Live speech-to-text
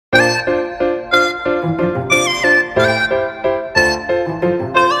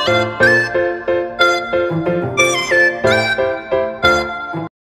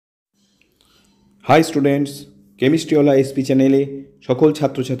High students, কেমিস্ট্রিওয়ালা SP চ্যানেলে সকল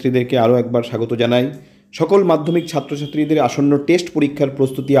ছাত্রছাত্রীদেরকে আরও একবার স্বাগত জানাই। সকল মাধ্যমিক ছাত্রছাত্রীদের আসন্ন টেস্ট পরীক্ষার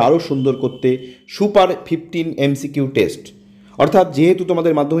প্রস্তুতি আরও সুন্দর করতে সুপার 15 এমসিকিউ টেস্ট, অর্থাৎ যেহেতু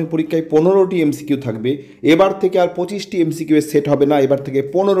তোমাদের মাধ্যমিক পরীক্ষায় 15টি এমসিকিউ থাকবে, এবার থেকে আর 25টি এমসিকিউ এর সেট হবে না, এবার থেকে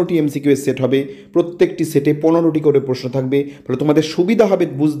 15টি এমসিকিউ এর সেট হবে। প্রত্যেকটি সেটে 15টি করে প্রশ্ন থাকবে, ফলে তোমাদের সুবিধা হবে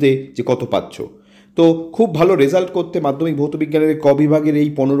বুঝতে যে কত পাচ্ছ। তো খুব ভালো রেজাল্ট করতে মাধ্যমিক ভৌত বিজ্ঞানের ক বিভাগের এই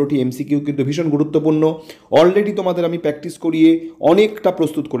 15টি এমসিকিউ কিন্তু ভীষণ গুরুত্বপূর্ণ। অলরেডি তোমাদের আমি প্র্যাকটিস করিয়ে অনেকটা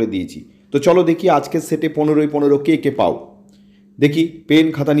প্রস্তুত করে দিয়েছি। তো চলো দেখি আজকের সেটে 15 কে কে পাও। দেখি পেন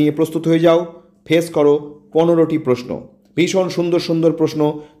খাতা নিয়ে প্রস্তুত হয়ে যাও, ফেস করো 15টি প্রশ্ন, ভীষণ সুন্দর সুন্দর প্রশ্ন।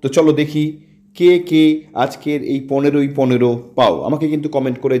 তো চলো দেখি কে কে আজকের এই 15 পাও, আমাকে কিন্তু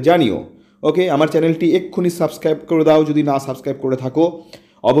কমেন্ট করে জানিও। ওকে, আমার চ্যানেলটি এক্ষুনি সাবস্ক্রাইব করে দাও, যদি না সাবস্ক্রাইব করে থাকো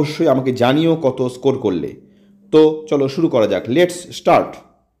অবশ্যই আমাকে জানিও কত স্কোর করলে। তো চলো শুরু করা যাক, লেটস স্টার্ট।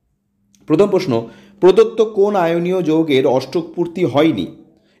 প্রথম প্রশ্ন, প্রদত্ত কোন আয়নীয় যৌগের অষ্টক পূর্তি হয়নি?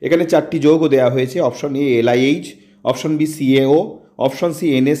 এখানে 4টি যৌগ দেওয়া হয়েছে। Option A LiH, option B CaO, option C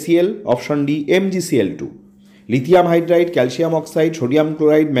NaCl, option D MgCl2। Lithium hydride, calcium oxide, sodium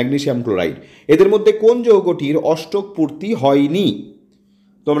chloride, magnesium chloride, এদের মধ্যে কোন যৌগটির অষ্টক পূর্তি হয়নি?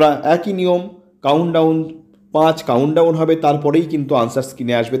 তোমরা একই নিয়ম, কাউন্টডাউন 5 কাউন্টডাউন হবে, তারপরেই কিন্তু আনসার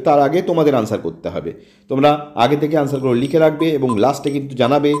স্ক্রিনে আসবে, তার আগে তোমাদের আনসার করতে হবে। তোমরা আগে থেকে আনসারগুলো লিখে রাখবে এবং লাস্টে কিন্তু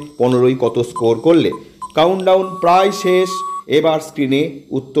জানাবে 15 কত স্কোর করলে। কাউন্টডাউন প্রায় শেষ, এবার স্ক্রিনে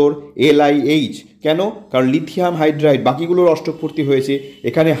উত্তর LiH। কেন? কারণ লিথিয়াম হাইড্রাইড বাকিগুলোর অষ্টক পূর্তি হয়েছে,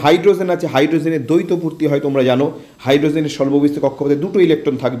 এখানে হাইড্রোজেন আছে, হাইড্রোজেনের দ্বৈত পূর্তি হয়। তোমরা জানো হাইড্রোজেনের সর্ববিস্ত কক্ষপথে 2টো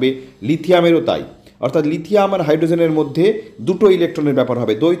ইলেকট্রন থাকবে, লিথিয়ামেরও তাই। অর্থাৎ লিথিয়াম আর হাইড্রোজেনের মধ্যে 2টো ইলেকট্রনের ব্যাপার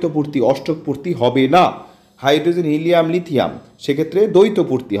হবে, দ্বৈত পূর্তি, অষ্টক পূর্তি হবে না। হাইড্রোজেন, হিলিয়াম, লিথিয়াম, সেক্ষেত্রে দ্বৈত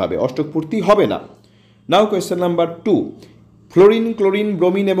পূর্তি হবে, অষ্টক পূর্তি হবে না। নাও question number 2, fluorine, chlorine,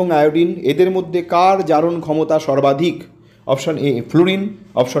 bromine এবং আয়োডিন, এদের মধ্যে কার জারণ ক্ষমতা সর্বাধিক? Option A fluorine,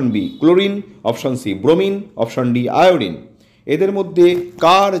 option B chlorine, option C bromine, option D iodine. এদের মধ্যে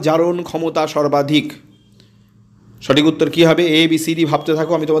কার জারণ ক্ষমতা সর্বাধিক? সঠিক উত্তর কী হবে? ABCD ভাবতে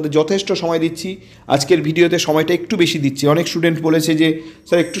থাকো, আমি তোমাদের যথেষ্ট সময় দিচ্ছি। আজকের ভিডিওতে সময়টা একটু বেশি দিচ্ছি, অনেক স্টুডেন্ট বলেছে যে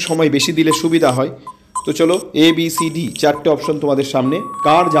স্যার একটু সময় বেশি দিলে সুবিধা হয়। তো চলো ABCD 4টে অপশন তোমাদের সামনে,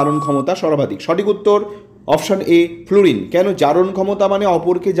 কার জারণ ক্ষমতা সর্বাধিক? সঠিক উত্তর অপশন এ ফ্লোরিন। কেন? জারণ ক্ষমতা মানে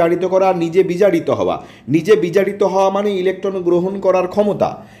অপরকে জারিত করা, নিজে বিজারিত হওয়া। নিজে বিজারিত হওয়া মানে ইলেকট্রন গ্রহণ করার ক্ষমতা।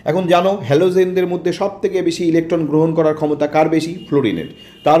 এখন জানো হ্যালোজেনদের মধ্যে সব থেকে বেশি ইলেকট্রন গ্রহণ করার ক্ষমতা কার বেশি? ফ্লোরিনের।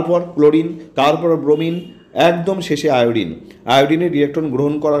 তারপর ক্লোরিন, তারপর ব্রোমিন, একদম শেষে আয়োডিন। আয়োডিনের ইলেকট্রন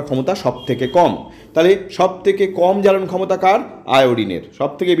গ্রহণ করার ক্ষমতা সব থেকে কম। তাহলে সব থেকে কম জারণ ক্ষমতা কার? আয়োডিনের।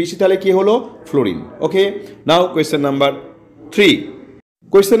 সব থেকে বেশি তাহলে কি হলো? ফ্লোরিন। ওকে, নাও কোয়েশ্চেন নাম্বার 3।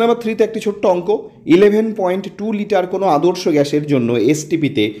 কোয়েশ্চেন নাম্বার 3তে একটি ছোট্ট অঙ্ক। 11.2 লিটার কোনো আদর্শ গ্যাসের জন্য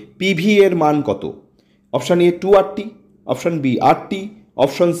STPতে PV এর মান কত? Option A 2 RT, option B RT,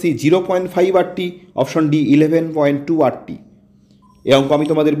 option C 0.5 RT, option D 11.2 RT। এই অঙ্ক আমি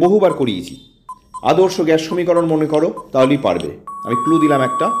তোমাদের বহুবার করিয়েছি। আদর্শ গ্যাস সমীকরণ মনে করো, তাহলেই পারবে। আমি ক্লু দিলাম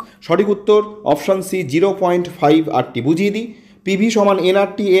একটা, সঠিক উত্তর অপশান সি 0.5 RT। বুঝিয়ে দিই, PV সমান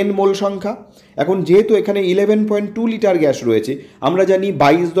nRT, n মোল সংখ্যা। এখন যেহেতু এখানে 11.2 লিটার গ্যাস রয়েছে, আমরা জানি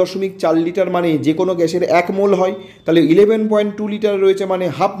 22.4 লিটার মানে যে কোনো গ্যাসের 1 মোল হয়, তাহলে 11.2 লিটার রয়েছে মানে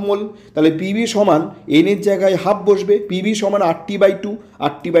হাফ মোল। তাহলে PV সমান n এর জায়গায় হাফ বসবে, PV সমান RT/2,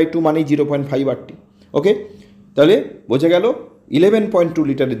 RT/2 মানে 0.5 RT। ওকে, তাহলে বোঝা গেল 11.2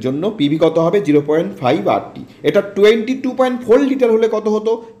 লিটারের জন্য PV কত হবে? 0.5 RT। এটা 22.4 লিটার হলে কত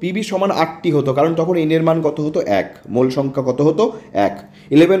হতো? PV সমান RT হতো, কারণ তখন n এর মান কত হতো? 1, মোল সংখ্যা কত হতো? 1।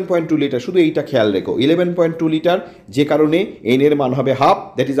 11.2 লিটার, শুধু এইটা খেয়াল রেখো, 11.2 লিটার, যে কারণে n এর মান হবে হাফ,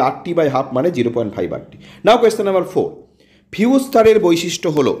 দ্যাট ইজ RT/হাফ মানে 0.5 RT। নাও কোয়েশ্চেন নাম্বার 4, ফিউজ তারের বৈশিষ্ট্য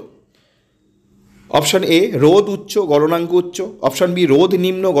হলো অপশান এ রোধ উচ্চ গলনাঙ্ক উচ্চ, অপশান বি রোধ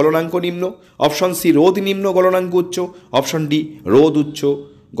নিম্ন গলনাঙ্ক নিম্ন, অপশান সি রোধ নিম্ন গলনাঙ্ক উচ্চ, অপশান ডি রোধ উচ্চ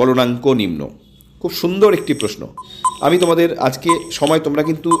গলনাঙ্ক নিম্ন। খুব সুন্দর একটি প্রশ্ন। আমি তোমাদের আজকে সময় তোমরা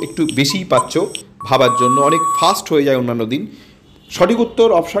কিন্তু একটু বেশিই পাচ্ছ ভাবার জন্য, অনেক ফাস্ট হয়ে যায় অন্যান্য দিন। সঠিক উত্তর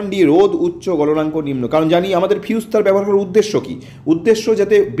অপশান ডি রোধ উচ্চ গলনাঙ্ক নিম্ন। কারণ জানি আমাদের ফিউজ তার ব্যবহার করার উদ্দেশ্য কী? উদ্দেশ্য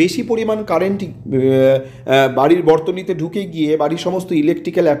যাতে বেশি পরিমাণ কারেন্ট বাড়ির বর্তনীতে ঢুকে গিয়ে বাড়ির সমস্ত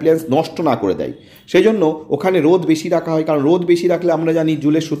ইলেকট্রিক্যাল অ্যাপ্লায়েন্স নষ্ট না করে দেয়, সেই জন্য ওখানে রোধ বেশি রাখা হয়। কারণ রোধ বেশি রাখলে আমরা জানি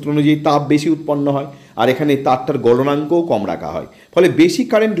জুলের সূত্র অনুযায়ী তাপ বেশি উৎপন্ন হয়, আর এখানে তারটার গলনাঙ্কও কম রাখা হয়। ফলে বেশি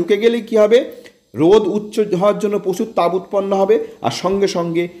কারেন্ট ঢুকে গেলে কী হবে? রোধ উচ্চ হওয়ার জন্য প্রচুর তাপ উৎপন্ন হবে, আর সঙ্গে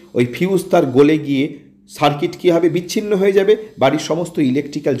সঙ্গে ওই ফিউজ তার গলে গিয়ে সার্কিট কী হবে? বিচ্ছিন্ন হয়ে যাবে, বাড়ির সমস্ত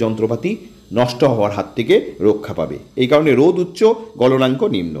ইলেকট্রিক্যাল যন্ত্রপাতি নষ্ট হওয়ার হাত থেকে রক্ষা পাবে। এই কারণে রোধ উচ্চ গলনাঙ্ক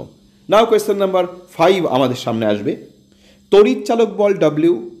নিম্ন। নাও কোয়েশ্চেন নাম্বার 5 আমাদের সামনে আসবে। তড়িৎ চালক বল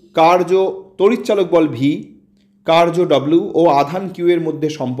W কার্য তড়িৎচালক বল ভি, কার্য ডব্লিউ ও আধান কিউ এর মধ্যে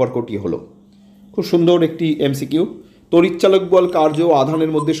সম্পর্কটি হলো। খুব সুন্দর একটি এমসিকিউ। তড়িৎচালক বল কার্য ও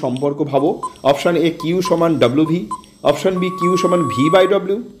আধানের মধ্যে সম্পর্ক ভাবো। অপশান এ কিউ সমান W V, option B Q সমান V by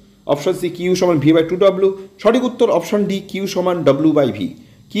W, option C Q সমান ভি বাই টু ডব্লিউ। সঠিক উত্তর অপশান ডি কিউ সমান ডব্লিউ বাই ভি।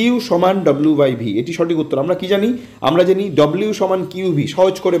 কিউ সমান ডব্লিউ বাই ভি, এটি সঠিক উত্তর। আমরা কি জানি? আমরা জানি ডব্লিউ সমান কিউ ভি।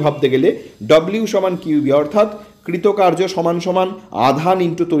 সহজ করে ভাবতে গেলে ডব্লিউ সমান কিউ ভি, অর্থাৎ কৃতকার্য সমান সমান আধান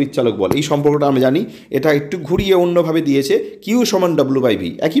ইন্টু তড়িৎচালক বল। এই সম্পর্কটা আমরা জানি। এটা একটু ঘুরিয়ে অন্যভাবে দিয়েছে, কিউ সমান ডব্লিউ বাই ভি,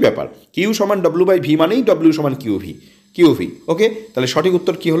 একই ব্যাপার। কিউ সমান ডব্লিউ বাই ভি মানেই ডব্লিউ সমান কিউ ভি। ওকে, তাহলে সঠিক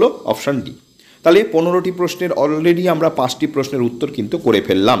উত্তর কি হলো? Option D. তাহলে 15টি প্রশ্নের অলরেডি আমরা 5টি প্রশ্নের উত্তর কিন্তু করে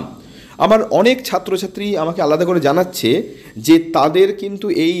ফেললাম। আমার অনেক ছাত্রছাত্রী আমাকে আলাদা করে জানাচ্ছে যে তাদের কিন্তু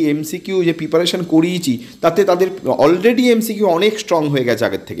এই এমসিকিউ যে প্রিপারেশন করিয়েছি তাতে তাদের অলরেডি এমসিকিউ অনেক স্ট্রং হয়ে গেছে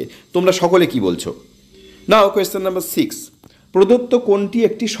আগের থেকে। তোমরা সকলে কি বলছো? নাও কোয়েশ্চেন নাম্বার 6, প্রদত্ত কোনটি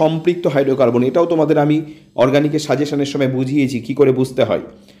একটি সম্পৃক্ত হাইড্রোকার্বন? এটাও তোমাদের আমি অর্গানিকের সাজেশনের সময় বুঝিয়েছি কি করে বুঝতে হয়।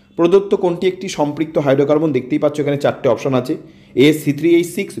 প্রদত্ত কোনটি একটি সম্পৃক্ত হাইড্রোকার্বন? দেখতেই পাচ্ছ এখানে 4টে অপশন আছে। এ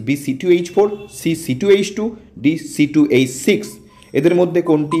C3H6, B C2H4, C C2H2, D C2H6। এদের মধ্যে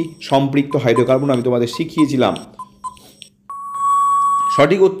কোনটি সম্পৃক্ত হাইড্রোকার্বন আমি তোমাদের শিখিয়েছিলাম।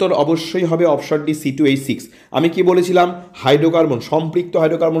 সঠিক উত্তর অবশ্যই হবে অপশন ডি C2H6। আমি কি বলেছিলাম? হাইড্রোকার্বন, সম্পৃক্ত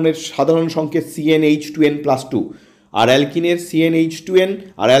হাইড্রোকার্বনের সাধারণ সংকেত CnH2n+2, আর অ্যালকিনের CnH2n,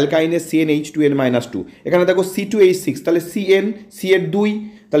 আর অ্যালকাইনের CnH2n-2। এখানে দেখো C2H6, তাহলে CN, C এর 2,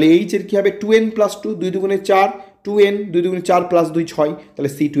 তাহলে H এর কী হবে? 2n+2, 2 দুগুণে 4, 2n, 2 দুগুণে 4 + 2 6,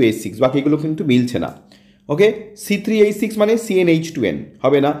 তাহলে C2H6। বাকিগুলো কিন্তু মিলছে না। ওকে, C3H6 মানে CnH2n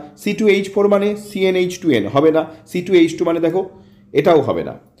হবে না, C2H4 মানে CnH2n হবে না, C2H2 মানে দেখো এটাও হবে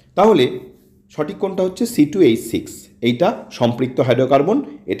না। তাহলে সঠিক কোনটা হচ্ছে? C2H6। এইটা সম্পৃক্ত হাইড্রোকার্বন,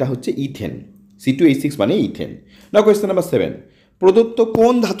 এটা হচ্ছে ইথেন। C2H6 মানে ইথেন। না কোয়েশ্চেন নাম্বার 7, প্রদত্ত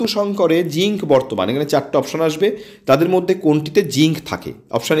কোন ধাতু সংকরে জিঙ্ক বর্তমান? এখানে 4টে অপশন আসবে, তাদের মধ্যে কোনটিতে জিঙ্ক থাকে?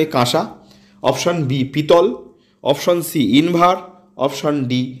 অপশান এ কাঁসা, অপশান বি পিতল, option C ইনভার, option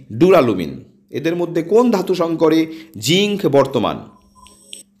D duralumin. এদের মধ্যে কোন ধাতু সংকরে জিঙ্ক বর্তমান?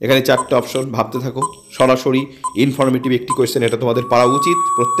 এখানে 4টে অপশন, ভাবতে থাকো। সরাসরি ইনফরমেটিভ একটি কোয়েশ্চেন, এটা তোমাদের পারা উচিত,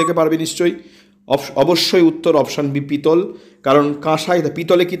 প্রত্যেকে পারবে নিশ্চয়ই। অবশ্যই উত্তর অপশান বি পিতল, কারণ কাঁসায়,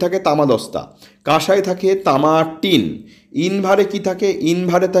 পিতলে কি থাকে? তামা দস্তা। কাঁসায় থাকে তামা টিন। ইনভারে কি থাকে?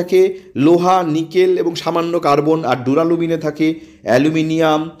 ইনভারে থাকে লোহা, নিকেল এবং সামান্য কার্বন। আর ডুরালুমিনে থাকে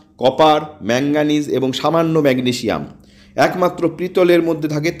অ্যালুমিনিয়াম, কপার, ম্যাঙ্গানিজ এবং সামান্য ম্যাগনেসিয়াম। একমাত্র পিতলের মধ্যে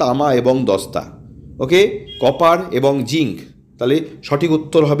থাকে তামা এবং দস্তা। ওকে, কপার এবং জিঙ্ক। তাহলে সঠিক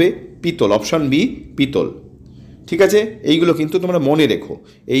উত্তর হবে পিতল, অপশান বি পিতল। ঠিক আছে, এইগুলো কিন্তু তোমরা মনে রেখো,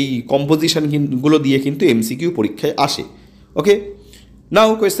 এই কম্পোজিশনগুলো দিয়ে কিন্তু এমসিকিউ পরীক্ষায় আসে। ওকে,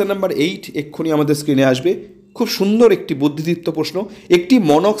 নাও কোয়েশ্চেন নাম্বার 8 এক্ষুনি আমাদের স্ক্রিনে আসবে। খুব সুন্দর একটি বুদ্ধিদীপ্ত প্রশ্ন। একটি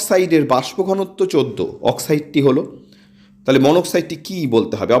মনোক্সাইডের বাষ্প ঘনত্ব 14, অক্সাইডটি হলো, তাহলে মনোক্সাইডটি কী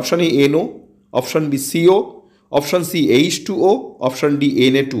বলতে হবে? Option A NO, option B CO, option C H2O, option D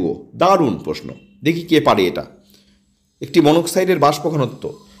Na2O। দারুণ প্রশ্ন, দেখি কে পারে এটা। একটি মনোক্সাইডের বাষ্প ঘনত্ব,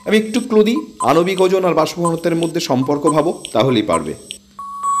 আমি একটু ক্লু দিই, আণবিক ওজন আর বাষ্প ঘনত্বের মধ্যে সম্পর্ক ভাবো, তাহলেই পারবে।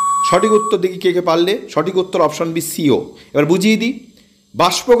 সঠিক উত্তর দেখি কে কে পারলে। সঠিক উত্তর অপশান বি CO। এবার বুঝিয়ে দিই,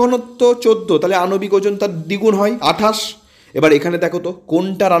 বাষ্প ঘনত্ব 14, তাহলে আণবিক ওজন তার দ্বিগুণ হয় 28। এবার এখানে দেখো তো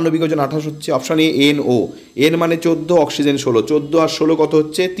কোনটার আণবিক ওজন 28 হচ্ছে? অপশান এ NO, N মানে 14, অক্সিজেন 16, 14 আর 16 কত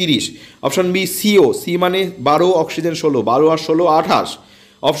হচ্ছে? 30। অপশান বি CO, C মানে 12, অক্সিজেন 16, 12 আর 16 28।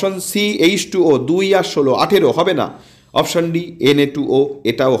 অপশান সি H2O, 2 আর 16 18, হবে না। অপশান ডি Na2O,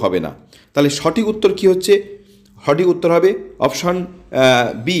 এটাও হবে না। তাহলে সঠিক উত্তর কি হচ্ছে? সঠিক উত্তর হবে option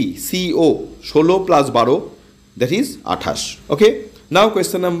B CO, 16 + 12, that is 28। Okay, now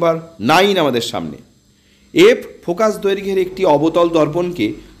question number 9 আমাদের সামনে। এফ ফোকাস দৈর্ঘ্যের একটি অবতল দর্পণকে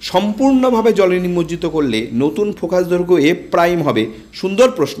সম্পূর্ণভাবে জলে নিমজ্জিত করলে নতুন ফোকাস দৈর্ঘ্য F প্রাইম হবে। সুন্দর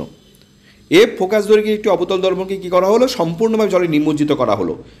প্রশ্ন। এফ ফোকাস দৈর্ঘ্যের একটি অবতল দর্পণকে কী করা হলো? সম্পূর্ণভাবে জলে নিমজ্জিত করা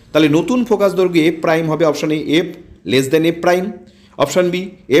হলো। তাহলে নতুন ফোকাস দৈর্ঘ্য F প্রাইম হবে option A F less than F prime, option B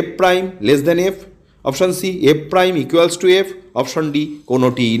F prime less than F, option C F prime equals to F, option D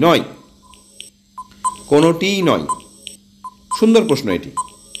কোনোটিই নয়। কোনোটিই নয়। সুন্দর প্রশ্ন এটি,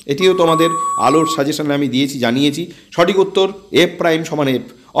 এটিও তোমাদের আলোর সাজেশনে আমি দিয়েছি, জানিয়েছি। সঠিক উত্তর F প্রাইম সমান F,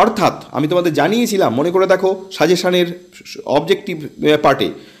 অর্থাৎ আমি তোমাদের জানিয়েছিলাম, মনে করে দেখো সাজেশনের অবজেক্টিভ পার্টে,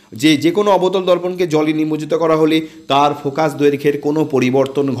 যে কোনো অবতল দর্পণকে জলে নিমজ্জিত করা হলে তার ফোকাস দৈর্ঘ্যের কোনো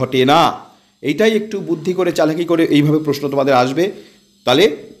পরিবর্তন ঘটে না। এইটাই একটু বুদ্ধি করে চালাকি করে এইভাবে প্রশ্ন তোমাদের আসবে। তাহলে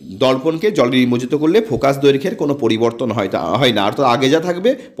দর্পণকে জলে নিমজ্জিত করলে ফোকাস দৈর্ঘ্যের কোনো পরিবর্তন হয় না, অর্থাৎ আগে যা থাকবে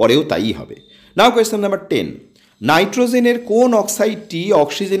পরেও তাই হবে। নাও কোয়েশ্চেন নাম্বার 10, নাইট্রোজেনের কোন অক্সাইডটি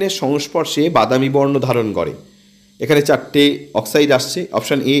অক্সিজেনের সংস্পর্শে বাদামি বর্ণ ধারণ করে? এখানে 4টে অক্সাইড আসছে।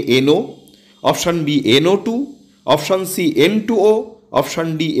 Option A NO, option B NO2, option C N2O, option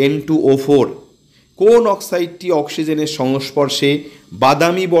D N2O4। কোন অক্সাইডটি অক্সিজেনের সংস্পর্শে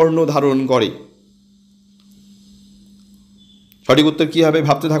বাদামি বর্ণ ধারণ করে? সঠিক উত্তর কী হবে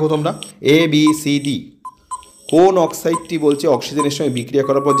ভাবতে থাকো তোমরা, ABCD। কোন অক্সাইডটি বলছে অক্সিজেনের সঙ্গে বিক্রিয়া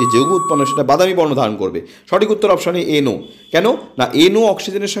করার পর যে যৌগ উৎপন্ন সেটা বাদামি বর্ণ ধারণ করবে? সঠিক উত্তর অপশানে NO। কেন না, NO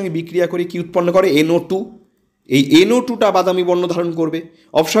অক্সিজেনের সঙ্গে বিক্রিয়া করে কি উৎপন্ন করে? NO2। এই NO2টা বাদামি বর্ণ ধারণ করবে।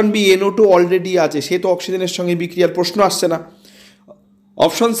 অপশান বি NO2 অলরেডি আছে, সে তো অক্সিজেনের সঙ্গে বিক্রিয়ার প্রশ্ন আসছে না।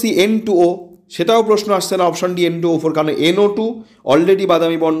 অপশান সি N2O, সেটাও প্রশ্ন আসছে না। অপশান ডি N2O4, কারণ NO2 অলরেডি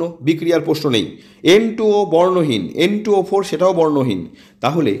বাদামি বর্ণ, বিক্রিয়ার প্রশ্ন নেই। N2O বর্ণহীন, N2O4 সেটাও বর্ণহীন।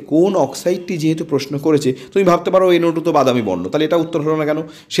 তাহলে কোন অক্সাইডটি যেহেতু প্রশ্ন করেছে, তুমি ভাবতে পারো NO2 তো বাদামি বর্ণ, তাহলে এটা উত্তর হলো না কেন?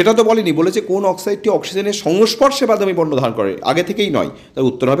 সেটা তো বলেনি, বলেছে কোন অক্সাইডটি অক্সিজেনের সংস্পর্শে বাদামি বর্ণ ধারণ করে, আগে থেকেই নয়। তাই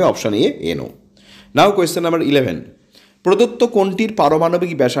উত্তর হবে option A NO। Now question number 11। প্রদত্ত কোনটির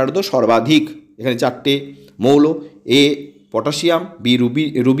পারমাণবিক ব্যাসার্ধ সর্বাধিক? এখানে চারটে মৌল, এ potassium, B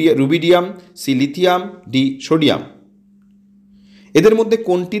rubidium, C lithium, D sodium. এদের মধ্যে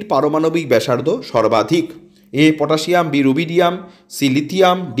কোনটির পারমাণবিক ব্যাসার্ধ সর্বাধিক? এ potassium, B rubidium, C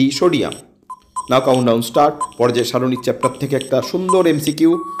lithium, D sodium. নাও কাউন্টডাউন স্টার্ট। পর্যায় সারণীর চ্যাপ্টার থেকে একটা সুন্দর MCQ।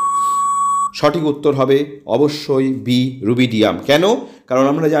 সঠিক উত্তর হবে অবশ্যই বি রুবিডিয়াম। কেন? কারণ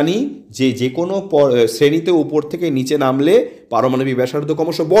আমরা জানি যে কোনো শ্রেণীতে উপর থেকে নিচে নামলে পারমাণবিক ব্যাসার্ধ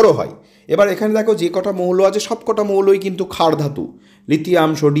ক্রমশ বড় হয়। এবার এখানে দেখো যে কটা মৌল আছে সব কটা মৌলই কিন্তু ক্ষার ধাতু।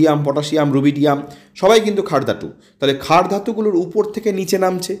 লিথিয়াম, সোডিয়াম, পটাশিয়াম, রুবিডিয়াম সবাই কিন্তু ক্ষার ধাতু। তাহলে ক্ষার ধাতুগুলোর উপর থেকে নিচে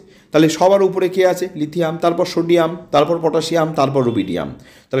নামছে, তাহলে সবার উপরে কে আছে? লিথিয়াম, তারপর সোডিয়াম, তারপর পটাশিয়াম, তারপর রুবিডিয়াম।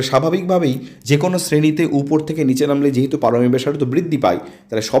 তাহলে স্বাভাবিকভাবেই যে কোনো শ্রেণীতে উপর থেকে নিচে নামলে যেহেতু পারমাণবিক ব্যাসার্ধ বৃদ্ধি পায়,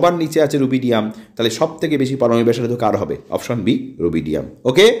 তাহলে সবার নিচে আছে রুবিডিয়াম। তাহলে সব থেকে বেশি পারমাণবিক ব্যাসার্ধ কার হবে? Option B rubidium.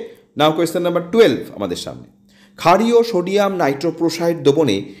 ওকে, নাও কোয়েশ্চেন নাম্বার 12 আমাদের সামনে। ক্ষারীয় সোডিয়াম নাইট্রোপ্রোসাইড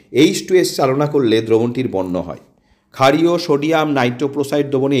দ্রবণে H2S চালনা করলে দ্রবণটির বর্ণ হয়। ক্ষারীয় সোডিয়াম নাইট্রোপ্রোসাইড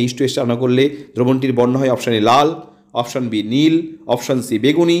দ্রবণে H2S চালনা করলে দ্রবণটির বর্ণ হয় option A Lal, option B Neil, option C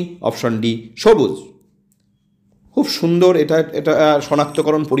বেগুনি, অপশন ডি সবুজ। খুব সুন্দর, এটা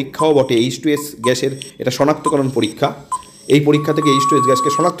শনাক্তকরণ পরীক্ষাও বটে। H2S গ্যাসের এটা শনাক্তকরণ পরীক্ষা। এই পরীক্ষা থেকে H2S গ্যাসকে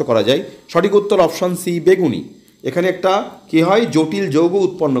শনাক্ত করা যায়। সঠিক উত্তর অপশন সি বেগুনি। এখানে একটা কী হয়, জটিল যৌগ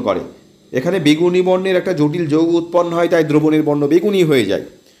উৎপন্ন করে। এখানে বেগুনি বর্ণের একটা জটিল যৌগ উৎপন্ন হয়, তাই দ্রবণের বর্ণ বেগুনি হয়ে যায়।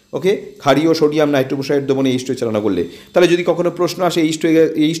 ওকে, ক্ষারীয় সোডিয়াম নাইট্রোপ্রোসাইড দ্রবণে H2S চালনা করলে, তাহলে যদি কখনো প্রশ্ন আসে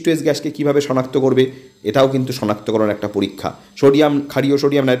H2S গ্যাসকে কীভাবে শনাক্ত করবে, এটাও কিন্তু শনাক্তকরণ একটা পরীক্ষা। ক্ষারীয়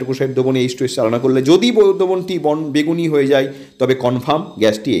সোডিয়াম নাইট্রোপ্রোসাইড দ্রবণে H2S চালনা করলে যদি দ্রবণটি বেগুনি হয়ে যায়, তবে কনফার্ম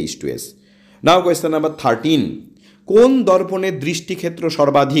গ্যাসটি H2S। নাও কোয়েশ্চেন নাম্বার 13। কোন দর্পণের দৃষ্টিক্ষেত্র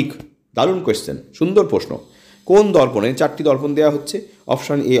সর্বাধিক? দারুণ কোয়েশ্চেন, সুন্দর প্রশ্ন। কোন দর্পণে? চারটি দর্পণ দেওয়া হচ্ছে।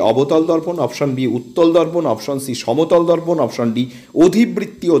 Option A অবতল Darpan, option B উত্তল দর্পণ, অপশন সি সমতল দর্পণ, অপশন ডি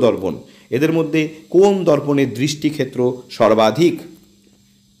অধিবৃত্তীয় দর্পণ। এদের মধ্যে কোন দর্পণের দৃষ্টিক্ষেত্র সর্বাধিক?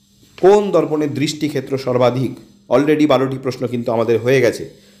 কোন দর্পণের দৃষ্টিক্ষেত্র সর্বাধিক? অলরেডি 12টি প্রশ্ন কিন্তু আমাদের হয়ে গেছে।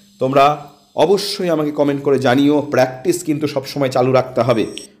 তোমরা অবশ্যই আমাকে কমেন্ট করে জানিও। প্র্যাকটিস কিন্তু সবসময় চালু রাখতে হবে।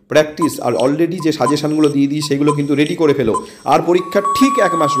 প্র্যাকটিস, আর অলরেডি যে সাজেশানগুলো দিয়ে দিই সেগুলো কিন্তু রেডি করে ফেলো। আর পরীক্ষার ঠিক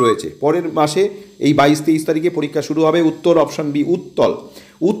 1 মাস রয়েছে। পরের মাসে এই 22-23 তারিখে পরীক্ষা শুরু হবে। উত্তর অপশন বি উত্তল।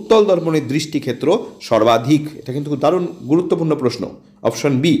 উত্তল দর্পণের দৃষ্টিক্ষেত্র সর্বাধিক। এটা কিন্তু দারুণ গুরুত্বপূর্ণ প্রশ্ন।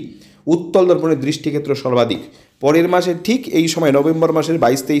 অপশন বি উত্তল দর্পণের দৃষ্টিক্ষেত্র সর্বাধিক। পরের মাসে ঠিক এই সময় নভেম্বর মাসের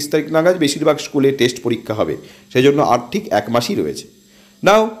 22-23 তারিখ নাগাদ বেশিরভাগ স্কুলে টেস্ট পরীক্ষা হবে। সেই জন্য আর ঠিক 1 মাসই রয়েছে।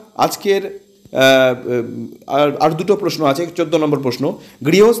 নাও আজকের আর দুটো প্রশ্ন আছে। 14 নম্বর প্রশ্ন।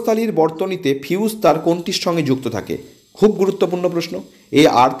 গৃহস্থালির বর্তনীতে ফিউজ তার কোনটির সঙ্গে যুক্ত থাকে? খুব গুরুত্বপূর্ণ প্রশ্ন। এ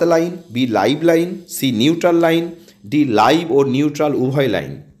আর্থ line, B live line, C neutral line, D live ও নিউট্রাল উভয়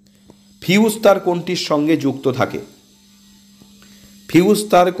লাইন। ফিউজ তার কোনটির সঙ্গে যুক্ত থাকে? ফিউজ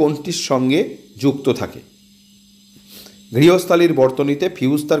তার কোনটির সঙ্গে যুক্ত থাকে? গৃহস্থালির বর্তনীতে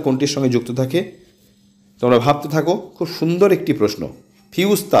ফিউজ তার কোনটির সঙ্গে যুক্ত থাকে? তোমরা ভাবতে থাকো, খুব সুন্দর একটি প্রশ্ন।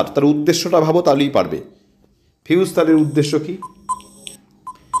 ফিউজ তার উদ্দেশ্যটা ভাবো, তাহলেই পারবে। ফিউজ তারের উদ্দেশ্য কি?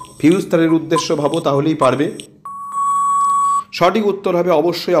 ফিউজ তারের উদ্দেশ্য ভাবো, তাহলেই পারবে। সঠিক উত্তর হবে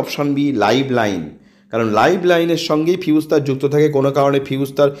অবশ্যই অপশন বি লাইভ লাইন। কারণ লাইভ লাইনের সঙ্গেই ফিউজ তার যুক্ত থাকে। কোনো কারণে ফিউজ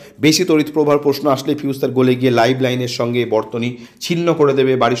তার বেশি তড়িৎ প্রবাহ প্রশ্ন আসলে ফিউজ তার গলে গিয়ে লাইভ লাইনের সঙ্গে বর্তনী ছিন্ন করে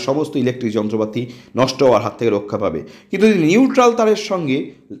দেবে, বাড়ির সমস্ত ইলেকট্রিক যন্ত্রপাতি নষ্ট হওয়ার হাত থেকে রক্ষা পাবে। কিন্তু যদি নিউট্রাল তারের সঙ্গে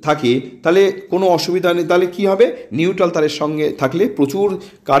থাকে তাহলে কোনো অসুবিধা নেই। তাহলে কী হবে? নিউট্রাল তারের সঙ্গে থাকলে প্রচুর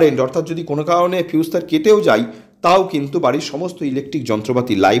কারেন্ট, অর্থাৎ যদি কোনো কারণে ফিউজ তার কেটেও যায়, তাও কিন্তু বাড়ির সমস্ত ইলেকট্রিক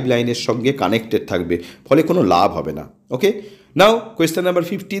যন্ত্রপাতি লাইভ লাইনের সঙ্গে কানেক্টেড থাকবে, ফলে কোনো লাভ হবে না। ওকে, নাও কোয়েশ্চেন নাম্বার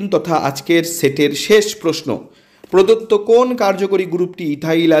 15 তথা আজকের সেটের শেষ প্রশ্ন। প্রদত্ত কোন কার্যকরী গ্রুপটি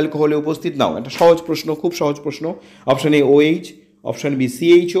ইথাইল অ্যালকোহলে উপস্থিত? নাও একটা সহজ প্রশ্ন, খুব সহজ প্রশ্ন। Option A OH, option B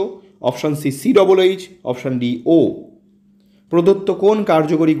CHO, option C COOH, option D ও। প্রদত্ত কোন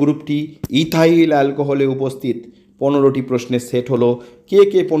কার্যকরী গ্রুপটি ইথাইল অ্যালকোহলে উপস্থিত? 15টি প্রশ্নের সেট হলো। কে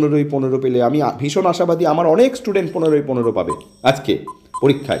কে 15 পেলে? আমি ভীষণ আশাবাদী আমার অনেক স্টুডেন্ট 15 পাবে আজকে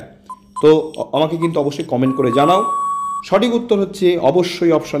পরীক্ষায়। তো আমাকে কিন্তু অবশ্যই কমেন্ট করে জানাও। সঠিক উত্তর হচ্ছে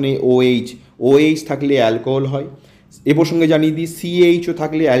অবশ্যই অপশানে OH। OH থাকলে অ্যালকোহল হয়। এ প্রসঙ্গে জানিয়ে দিই CHO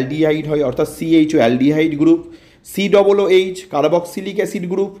থাকলে অ্যালডিহাইড হয়, অর্থাৎ CHO aldehyde group, COOH carboxylic acid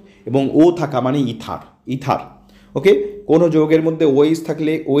group, এবং ও থাকা মানে ইথার। ওকে, কোনো যৌগের মধ্যে OH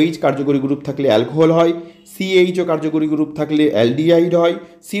থাকলে, OH কার্যকরী গ্রুপ থাকলে অ্যালকোহল হয়, CHO কার্যকরী গ্রুপ থাকলে অ্যালডিহাইড হয়,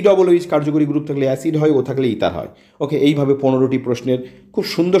 COOH কার্যকরী গ্রুপ থাকলে অ্যাসিড হয়, ও থাকলে ইথার হয়। ওকে, এইভাবে 15টি প্রশ্নের খুব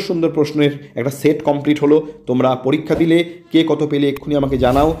সুন্দর সুন্দর প্রশ্নের একটা সেট কমপ্লিট হলো। তোমরা পরীক্ষা দিলে কে কত পেলে এক্ষুনি আমাকে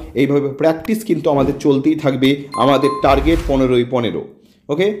জানাও। এইভাবে প্র্যাকটিস কিন্তু আমাদের চলতেই থাকবে। আমাদের টার্গেট 15।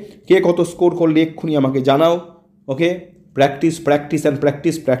 ওকে, কে কত স্কোর করলে এক্ষুনি আমাকে জানাও। ওকে, practice and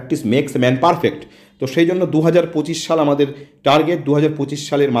practice makes man perfect. তো সেই জন্য 2025 সাল আমাদের টার্গেট। 2025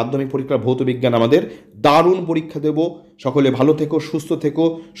 সালের মাধ্যমিক পরীক্ষার ভৌত বিজ্ঞান আমাদের দারুণ পরীক্ষা দেব। সকলে ভালো থেকো, সুস্থ থেকো,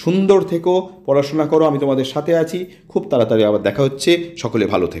 সুন্দর থেকো, পড়াশোনা করো, আমি তোমাদের সাথে আছি। খুব তাড়াতাড়ি আবার দেখা হচ্ছে। সকলে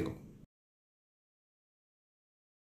ভালো থেকো।